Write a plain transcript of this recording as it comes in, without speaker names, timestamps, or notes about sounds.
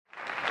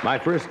My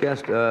first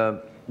guest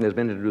has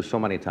been introduced so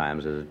many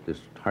times,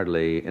 there's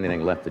hardly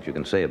anything left that you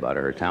can say about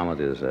her. Her talent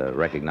is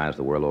recognized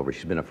the world over.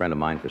 She's been a friend of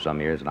mine for some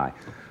years, and I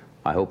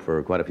hope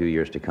for quite a few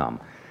years to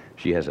come.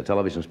 She has a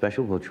television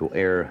special which will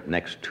air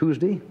next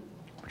Tuesday,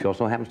 which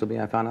also happens to be,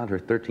 I found out, her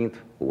 13th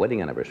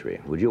wedding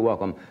anniversary. Would you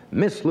welcome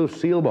Miss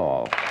Lucille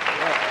Ball?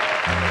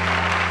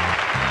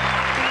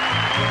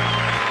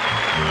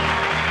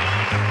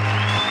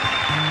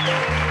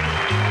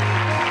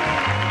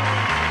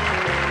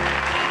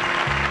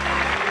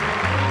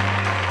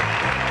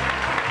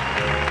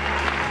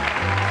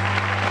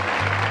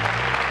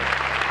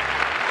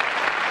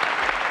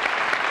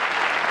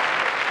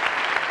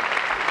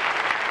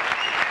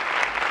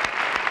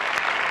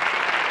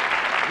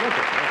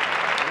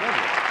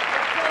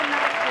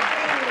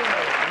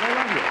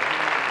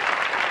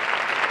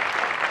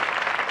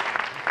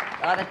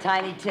 A lot of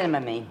Tiny Tim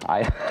and me.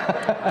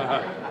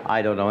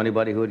 I don't know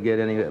anybody who would get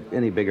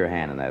any bigger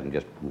hand than that and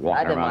just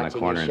walking around the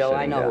corner and sitting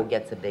I know down. who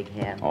gets a big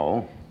hand.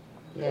 Oh?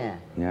 Yeah.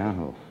 Yeah?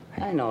 Oh.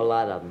 Hey. I know a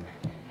lot of them.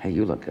 Hey,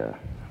 you look,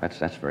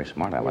 that's very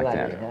smart. I like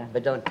that. It, huh?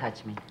 But don't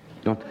touch me.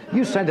 Don't.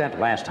 You said that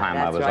last time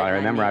I was on. I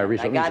remember I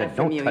recently said,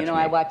 don't touch me. You know,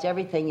 I watch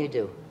everything you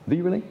do. Do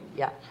you really?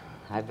 Yeah.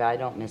 I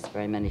don't miss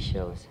very many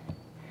shows.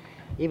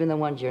 Even the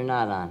ones you're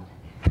not on.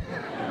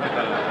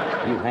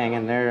 You hang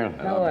in there?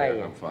 How are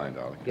you? I'm fine,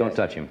 darling. Don't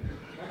touch him.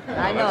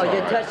 I know.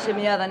 You touched him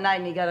the other night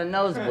and he got a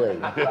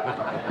nosebleed.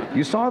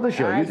 You saw the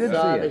show. You did see it.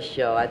 I saw the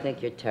show. I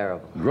think you're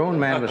terrible. Grown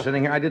man was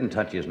sitting here. I didn't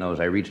touch his nose.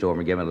 I reached over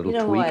and gave him a little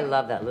tweak. You know who I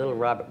love? That little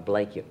Robert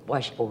Blake.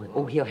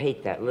 Oh, he'll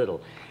hate that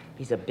little.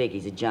 He's a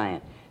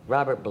giant.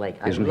 Robert Blake.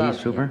 Isn't he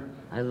super? Him.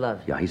 I love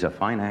him. Yeah, he's a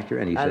fine actor,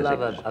 and he says... I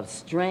love a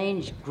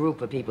strange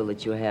group of people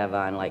that you have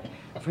on, like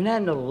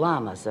Fernando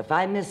Lamas. If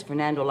I miss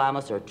Fernando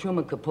Lamas or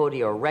Truman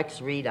Capote or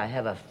Rex Reed, I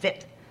have a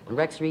fit. And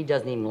Rex Reed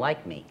doesn't even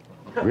like me.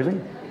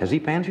 Really? Has he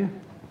panned you?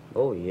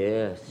 Oh,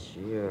 yes,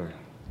 sure.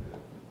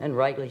 And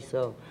rightly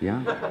so.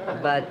 Yeah?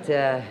 But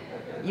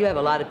you have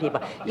a lot of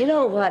people. You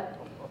know what?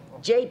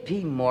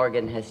 J.P.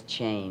 Morgan has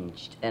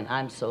changed, and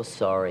I'm so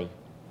sorry.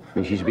 I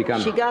mean, she's become...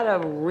 She got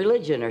a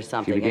religion or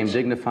something. She became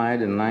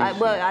dignified and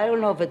nice? I don't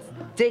know if it's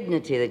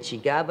dignity that she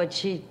got, but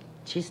she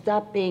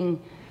stopped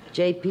being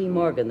J.P.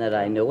 Morgan that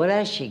I knew. What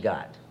has she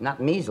got? Not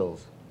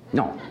measles.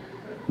 No.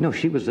 No,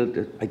 she was...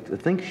 I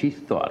think she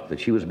thought that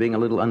she was being a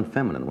little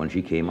unfeminine when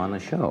she came on the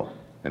show.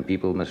 And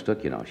people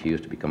mistook, you know. She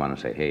used to come on and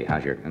say, hey,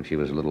 how's your... And she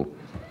was a little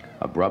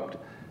abrupt.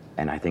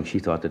 And I think she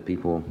thought that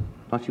people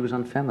thought she was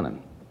unfeminine.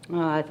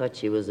 Oh, I thought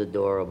she was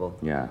adorable.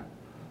 Yeah.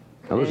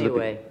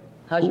 Anyway,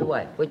 how's your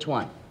wife? Which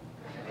one?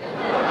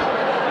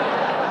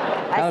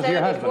 How's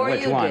your husband? Before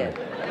Which you one? did.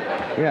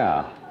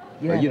 Yeah.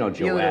 You know,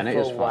 Joanna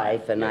is fine.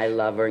 Wife, and I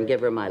love her, and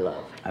give her my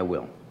love. I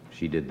will.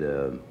 She did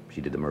the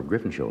Merv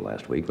Griffin show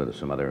last week with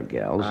some other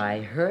gals. I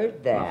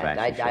heard that.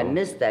 I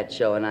missed that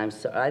show, and I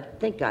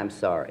think I'm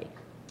sorry.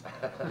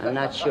 I'm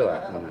not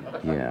sure.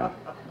 Yeah.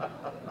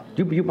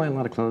 Do you buy a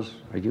lot of clothes?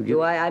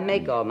 Do I? I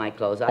make all my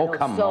clothes.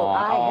 Come on.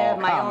 I have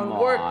my own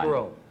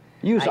workroom.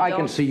 I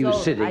can see you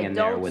sitting in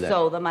there with it. I don't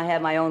sew them. I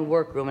have my own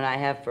workroom, and I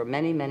have for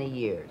many, many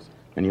years.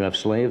 And you have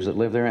slaves that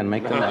live there and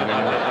make them?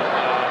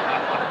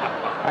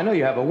 I know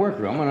you have a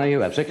workroom. I know you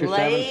have 6 or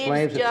 7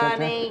 slaves,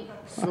 Johnny,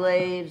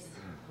 slaves.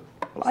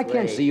 Well, I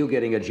can't see you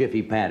getting a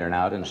jiffy pattern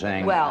out and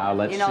saying, now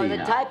let's see Well, you know,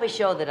 the type of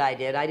show that I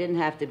didn't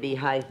have to be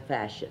high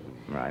fashion.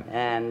 Right.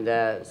 And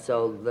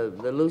so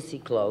the Lucy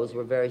clothes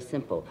were very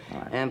simple.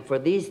 Right. And for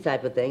these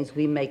type of things,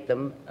 we make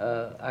them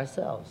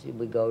ourselves.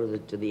 We go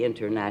to the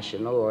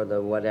International or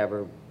the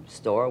whatever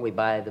store, we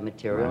buy the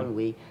material, and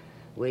we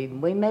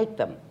make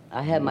them.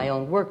 I have my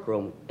own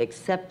workroom.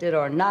 Accept it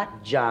or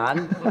not,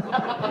 John.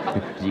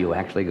 Do you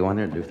actually go in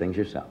there and do things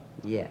yourself?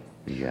 Yes.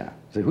 Yeah.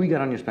 So who you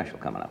got on your special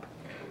coming up?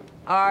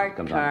 Art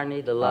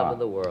Carney, the love of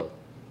the world.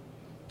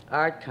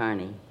 Art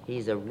Carney,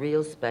 he's a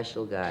real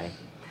special guy.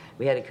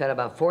 We had to cut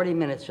about 40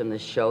 minutes from the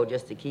show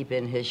just to keep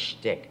in his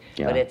shtick.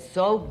 Yeah. But it's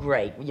so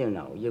great. You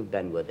know, you've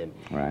been with him.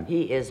 Right.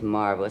 He is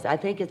marvelous. I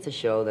think it's a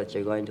show that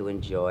you're going to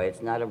enjoy.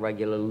 It's not a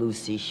regular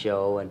Lucy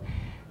show, and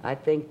I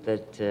think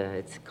that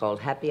it's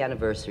called Happy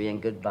Anniversary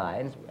and Goodbye.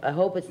 And I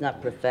hope it's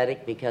not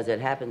prophetic because it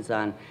happens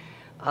on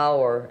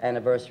our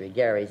anniversary,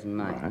 Gary's and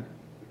mine. Right.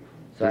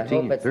 So I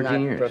hope it's not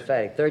years.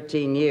 prophetic.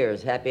 13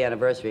 years. Happy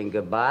anniversary and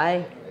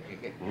goodbye.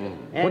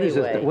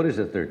 Anyway, what is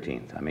the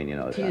 13th? I mean, you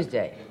know.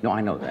 Tuesday. No,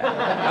 I know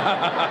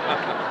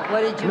that.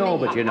 What did you mean? No,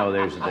 but you know,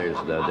 there's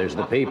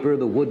the paper,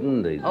 the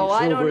wooden, the silver,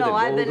 I don't know. the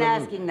I've been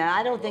golden. asking that.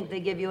 I don't think they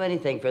give you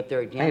anything for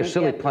 13. Hey,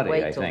 silly putty,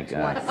 I think.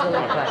 Silly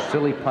putty.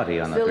 Silly putty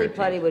on the 13th. Silly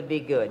putty would be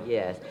good,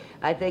 yes.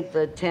 I think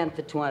the 10th,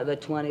 the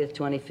 20th,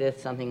 25th,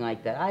 something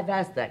like that. I've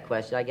asked that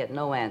question. I get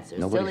no answers.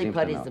 Silly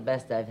putty's the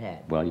best I've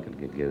had. Well, you can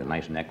get a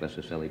nice necklace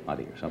of silly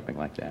putty or something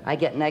like that. I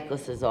get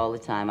necklaces all the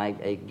time.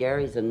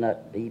 Gary's a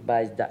nut. He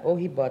buys... Oh,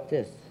 he bought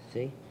this.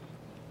 See?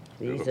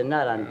 He's a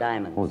nut on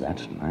diamonds. Oh,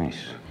 that's nice.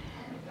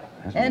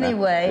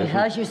 Anyway,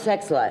 how's your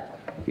sex life?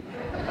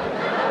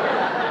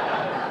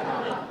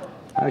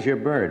 How's your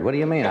bird? What do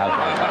you mean? How's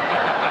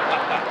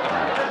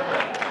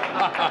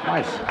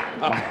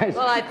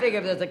Well, I figure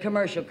if there's a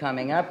commercial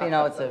coming up, you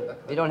know,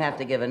 you don't have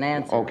to give an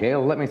answer. Okay,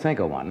 well, let me think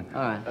of one.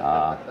 All right.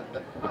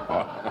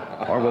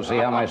 Or we'll see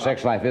how my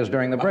sex life is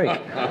during the break.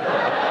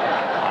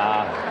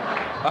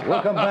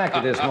 We'll come back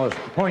to this most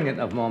poignant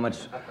of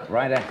moments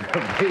right after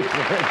the break.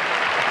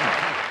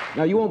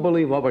 Now, you won't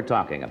believe what we're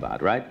talking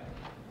about, right?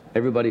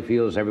 Everybody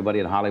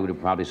in Hollywood are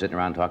probably sitting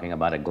around talking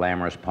about a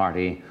glamorous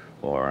party,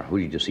 or who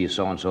did you see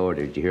so-and-so, or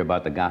did you hear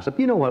about the gossip?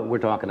 You know what we're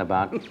talking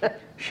about.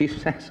 She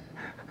says,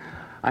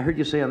 I heard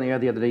you say on the air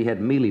the other day you had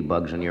mealy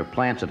bugs in your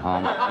plants at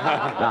home.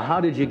 Now, how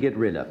did you get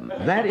rid of them?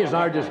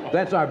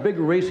 That's our big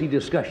racy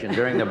discussion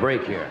during the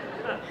break here,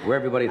 where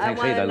everybody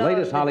thinks, hey, the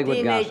latest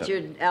Hollywood gossip.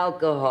 Denatured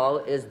alcohol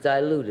is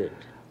diluted.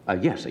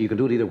 Yes, you can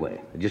do it either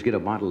way. Just get a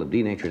bottle of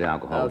denatured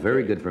alcohol, Okay.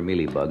 very good for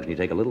mealy bugs, and you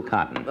take a little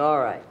cotton.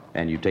 All right.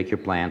 And you take your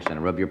plants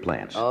and rub your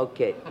plants.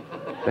 Okay.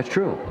 That's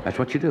true. That's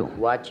what you do.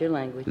 Watch your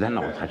language.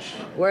 No, that's...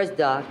 Where's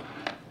Doc?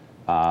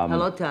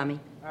 Hello, Tommy.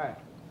 All right.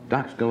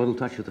 Doc's got a little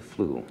touch of the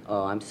flu.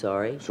 Oh, I'm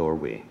sorry. So are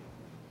we.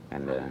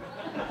 And,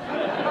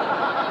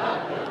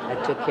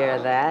 I took care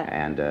of that.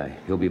 and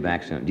he'll be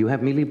back soon. Do you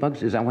have mealy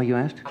bugs? Is that why you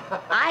asked?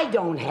 I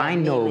don't have I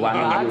know, mealy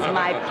I mean, bugs.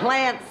 My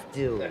plants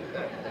do.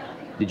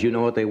 Did you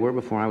know what they were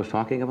before I was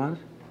talking about it?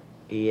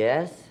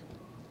 Yes,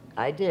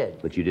 I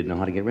did. But you didn't know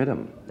how to get rid of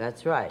them.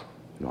 That's right.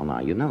 Well, now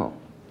you know.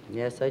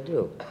 Yes, I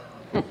do.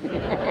 I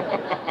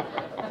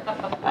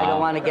don't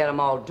want to get them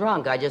all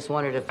drunk. I just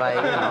wondered if I,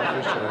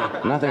 for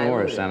sure. Nothing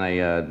worse than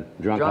a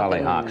drunk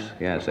hollyhocks.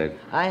 Yes.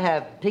 I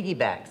have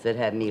piggybacks that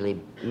have mealy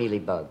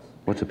bugs.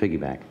 What's a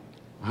piggyback?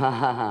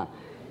 I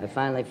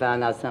finally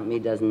found out something he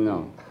doesn't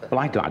know. Well,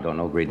 I don't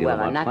know a great deal Well,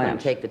 about I'm not going to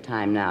plants. take the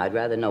time now. I'd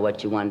rather know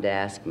what you wanted to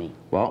ask me.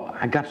 Well,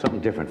 I got something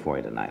different for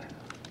you tonight.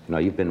 You know,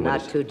 you've been with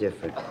Not us. too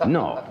different.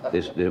 No,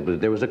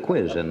 there was a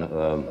quiz in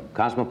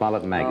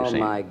Cosmopolitan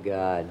magazine. Oh, my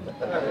God.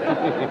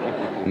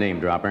 Name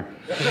dropper.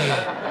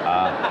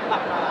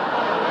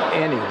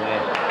 Anyway.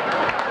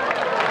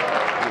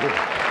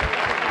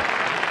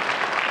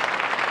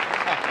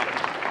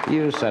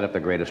 You set up the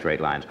greatest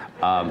straight lines.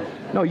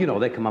 No, you know,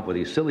 they come up with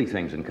these silly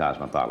things in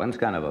Cosmopolitan. It's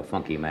kind of a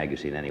funky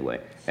magazine anyway.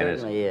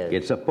 Certainly is.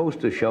 It's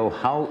supposed to show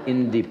how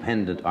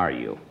independent are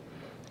you.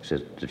 It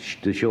says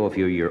to show if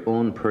you're your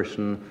own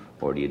person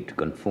or do you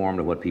conform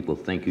to what people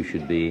think you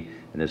should be.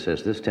 And it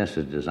says this test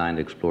is designed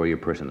to explore your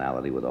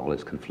personality with all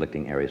its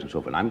conflicting areas and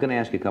so forth. I'm going to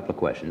ask you a couple of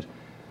questions.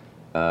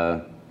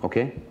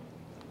 Okay?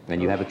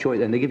 And you have a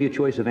choice, and they give you a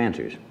choice of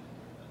answers.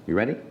 You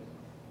ready?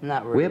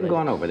 Not really. We haven't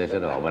gone over this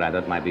at all, but I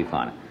thought it might be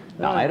fun.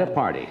 Now, at a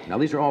party, now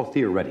these are all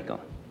theoretical.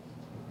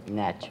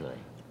 Naturally.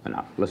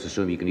 Now, let's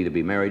assume you can either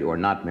be married or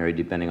not married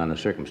depending on the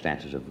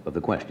circumstances of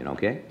the question,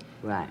 okay?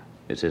 Right.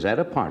 It says, at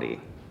a party,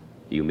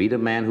 you meet a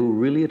man who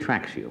really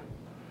attracts you,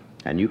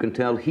 and you can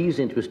tell he's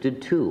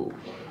interested too.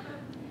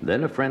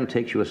 Then a friend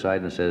takes you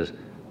aside and says,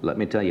 let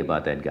me tell you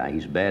about that guy.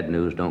 He's bad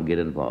news, don't get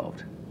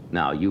involved.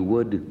 Now, you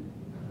would...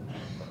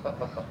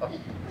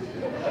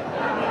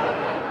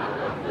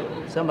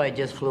 Somebody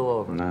just flew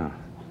over. No.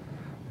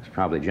 It's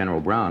probably General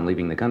Brown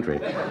leaving the country.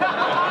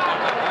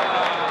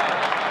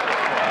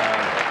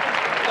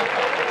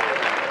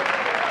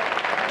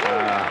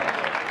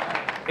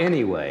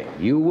 Anyway,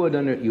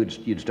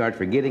 you'd start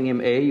forgetting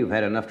him. A, you've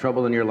had enough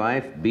trouble in your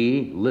life.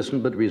 B,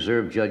 listen but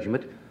reserve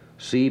judgment.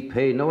 C,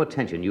 pay no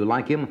attention. You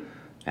like him,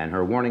 and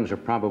her warnings are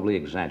probably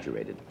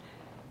exaggerated.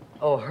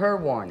 Oh, her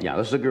warning. Yeah,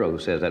 this is a girl who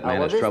says that man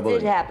well, has trouble.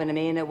 this did happen to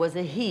me, and it was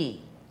a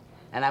he.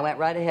 And I went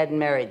right ahead and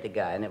married the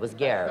guy, and it was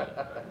Gary.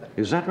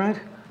 Is that right?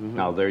 Mm-hmm.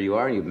 Now, there you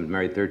are. You've been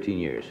married 13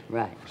 years.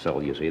 Right. So,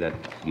 you see, that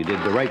you did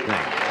the right thing.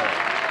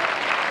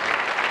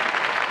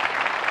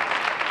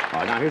 All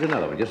right, now, here's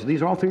another one.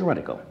 These are all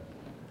theoretical.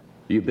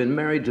 You've been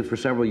married for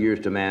several years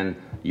to a man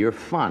you're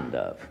fond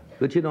of,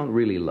 but you don't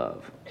really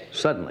love.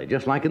 Suddenly,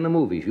 just like in the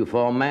movies, you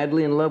fall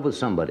madly in love with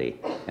somebody,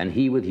 and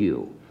he with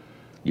you.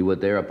 You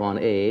would thereupon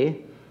A,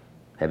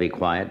 have a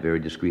quiet, very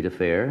discreet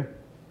affair.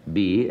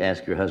 B,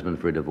 ask your husband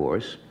for a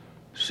divorce.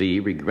 C,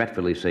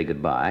 regretfully say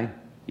goodbye.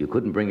 You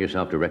couldn't bring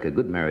yourself to wreck a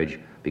good marriage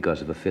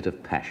because of a fit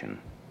of passion.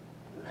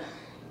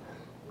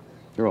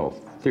 They're all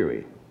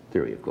theory,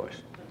 of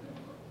course.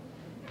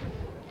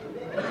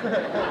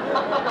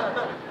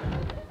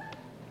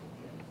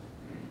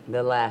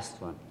 The last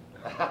one.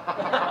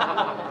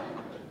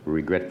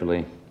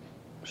 Regretfully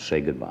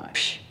say goodbye.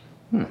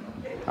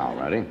 All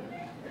righty.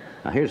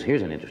 Now, here's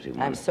an interesting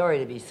one. I'm sorry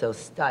to be so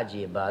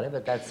stodgy about it,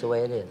 but that's the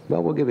way it is.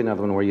 Well, we'll give you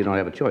another one where you don't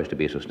have a choice to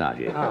be so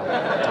stodgy.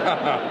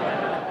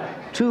 Oh.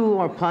 2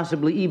 or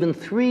possibly even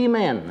 3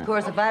 men. Of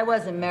course, if I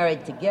wasn't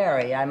married to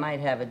Gary, I might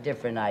have a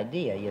different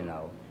idea,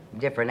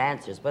 different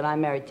answers. But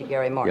I'm married to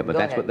Gary Morton.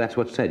 Yeah, but that's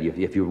what's said.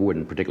 If you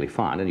weren't particularly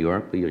fond and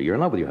you're in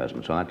love with your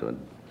husband, so that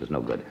is no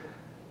good.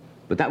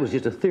 But that was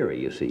just a theory,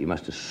 you see. You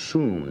must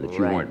assume that you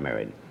weren't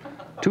married.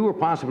 2 or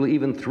possibly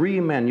even 3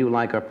 men you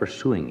like are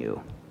pursuing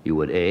you. You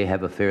would A,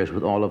 have affairs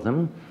with all of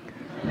them.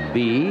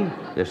 B,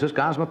 this is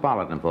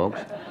Cosmopolitan,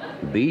 folks.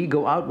 B,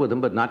 go out with them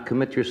but not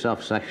commit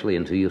yourself sexually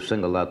until you've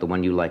singled out the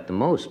one you like the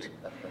most.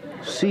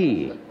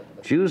 C,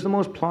 choose the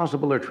most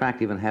plausible or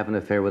attractive and have an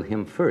affair with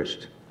him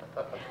first.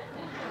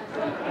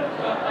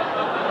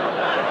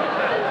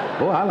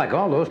 Oh, I like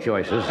all those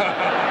choices. Those are...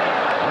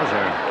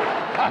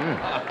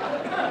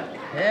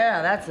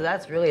 Yeah,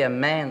 that's really a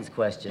man's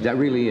question. That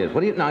really is.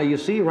 What do you... Now, you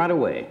see right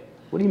away.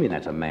 What do you mean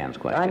that's a man's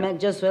question? I meant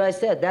just what I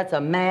said. That's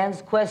a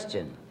man's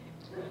question.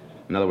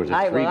 In other words,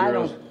 it's three I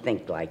girls... don't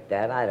think like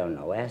that. I don't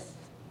know, S.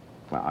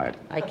 Well,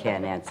 I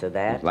can't answer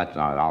that.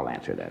 I'll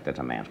answer that. That's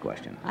a man's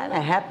question. I'm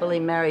a happily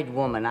married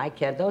woman. I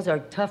can't. Those are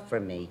tough for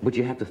me. But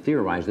you have to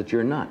theorize that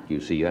you're not.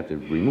 You see, you have to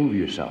remove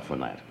yourself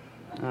from that.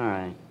 All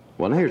right.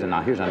 Well, here's a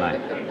nice...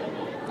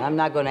 I'm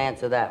not going to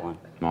answer that one.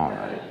 All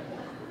right.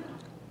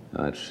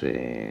 Let's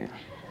see.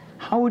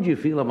 How would you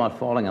feel about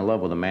falling in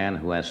love with a man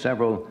who has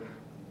several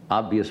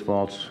obvious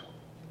faults?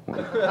 I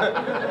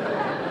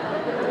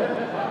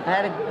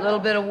had a little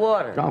bit of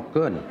water. Oh,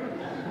 good.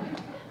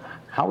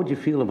 How would you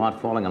feel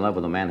about falling in love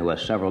with a man who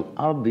has several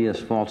obvious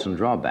faults and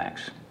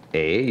drawbacks?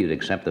 A, you'd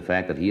accept the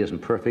fact that he isn't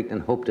perfect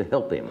and hope to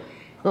help him.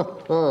 That's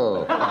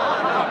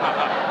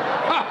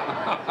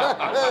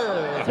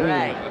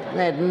right.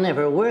 That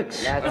never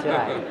works. That's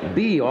right.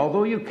 B,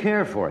 although you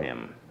care for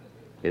him,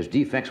 his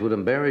defects would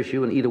embarrass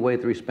you and eat away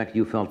at the respect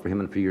you felt for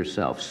him and for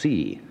yourself.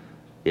 C,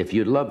 if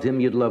you'd loved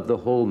him, you'd love the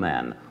whole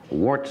man,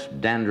 warts,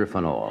 dandruff,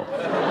 and all.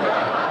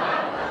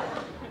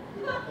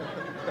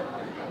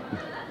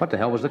 What the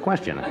hell was the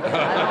question?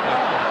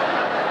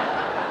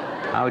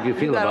 How would you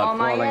feel about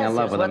falling in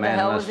love with a man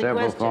who has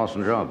several faults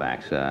and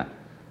drawbacks?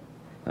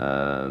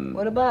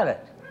 What about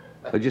it?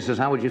 It just says,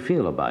 how would you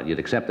feel about it? You'd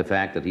accept the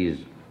fact that he's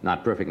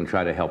not perfect and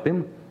try to help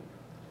him?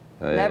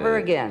 Never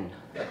again.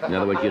 In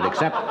other words, you'd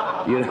accept...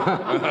 No,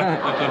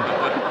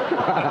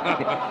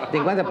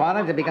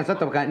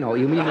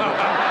 you mean...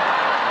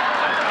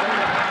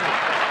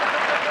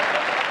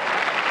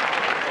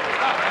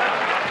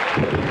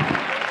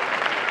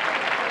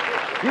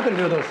 You can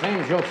do those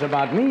same jokes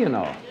about me, you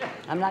know.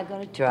 I'm not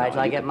going to try till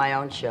I get my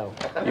own show.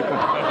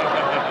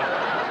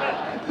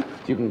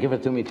 You can give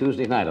it to me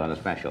Tuesday night on a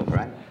special,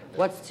 right?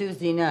 What's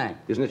Tuesday night?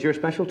 Isn't it your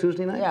special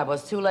Tuesday night? Yeah, but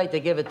it's too late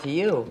to give it to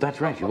you. That's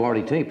right. You've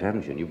already taped,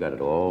 haven't you? And you've got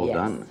it all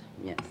done.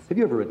 Yes. Have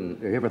you ever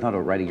thought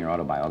of writing your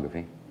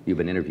autobiography? You've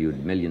been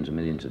interviewed millions and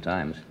millions of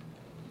times.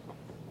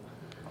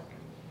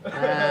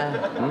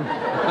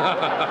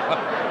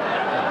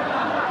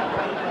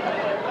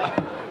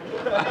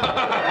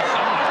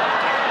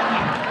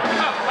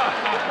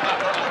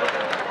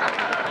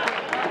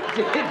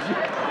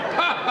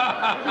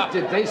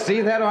 Did they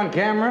see that on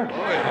camera?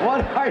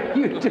 What are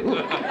you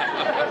doing?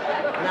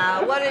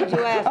 Now, what did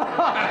you ask me?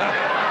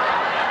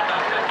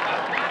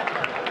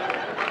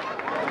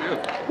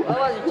 What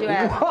was it you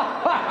asked me?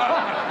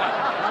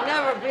 I'll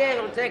never be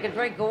able to take a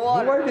drink of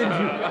water. Where did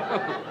you...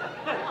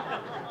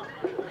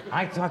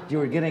 I thought you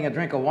were getting a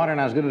drink of water and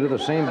I was going to do the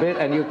same bit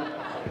and you...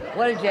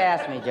 What did you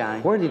ask me,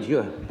 Johnny? Where did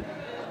you...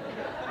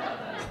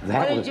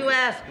 What did you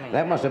ask me?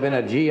 That must have been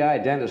a GI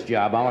dentist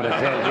job, I want to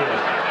tell you.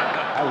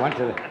 I went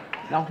to the...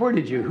 Now, where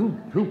did you...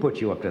 Who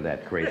put you up to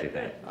that crazy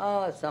thing?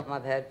 Oh, it's something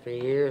I've had for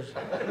years.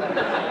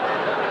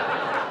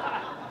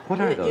 What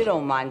are those? You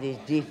don't mind these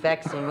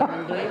defects in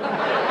women, do you?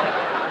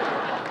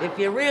 If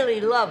you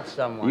really love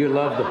someone... You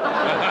love the... What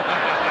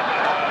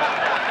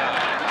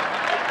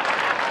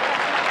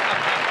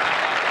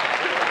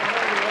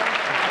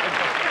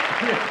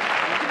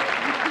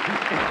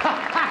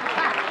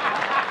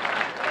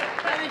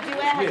did you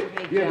ask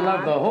me, John? You'd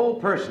love the whole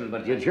person,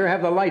 but you'd sure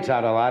have the lights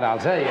out a lot, I'll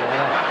tell you.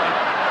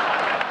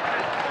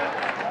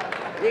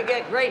 You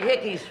get great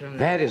hickeys from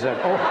that. That is a...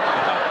 Oh,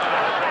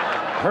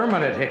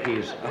 permanent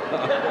hickeys.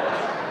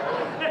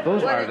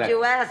 Those what did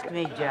you ask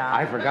me, John?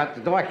 I forgot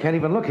to... Oh, I can't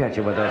even look at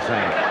you with those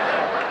things.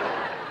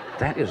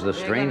 That is the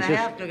strangest... You're going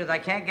to have to, because I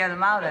can't get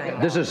them out anymore.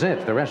 This is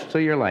it. The rest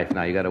of your life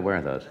now, you got to wear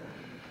those.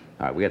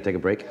 All right, we got to take a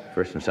break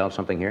first and sell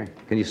something here.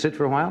 Can you sit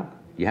for a while?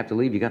 You have to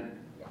leave? You got...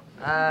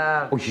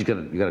 Oh, you got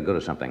to go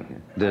to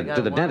something.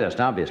 To the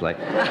dentist, obviously.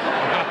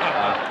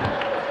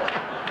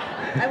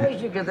 I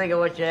wish you could think of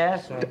what you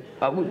asked me.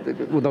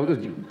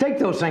 Take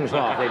those things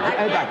off.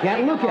 I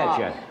can't look at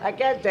you. I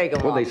can't take them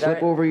off. Will they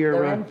slip over your...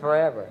 They're in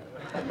forever.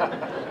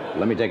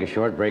 Let me take a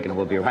short break and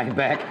we'll be right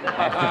back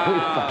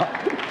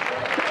after we...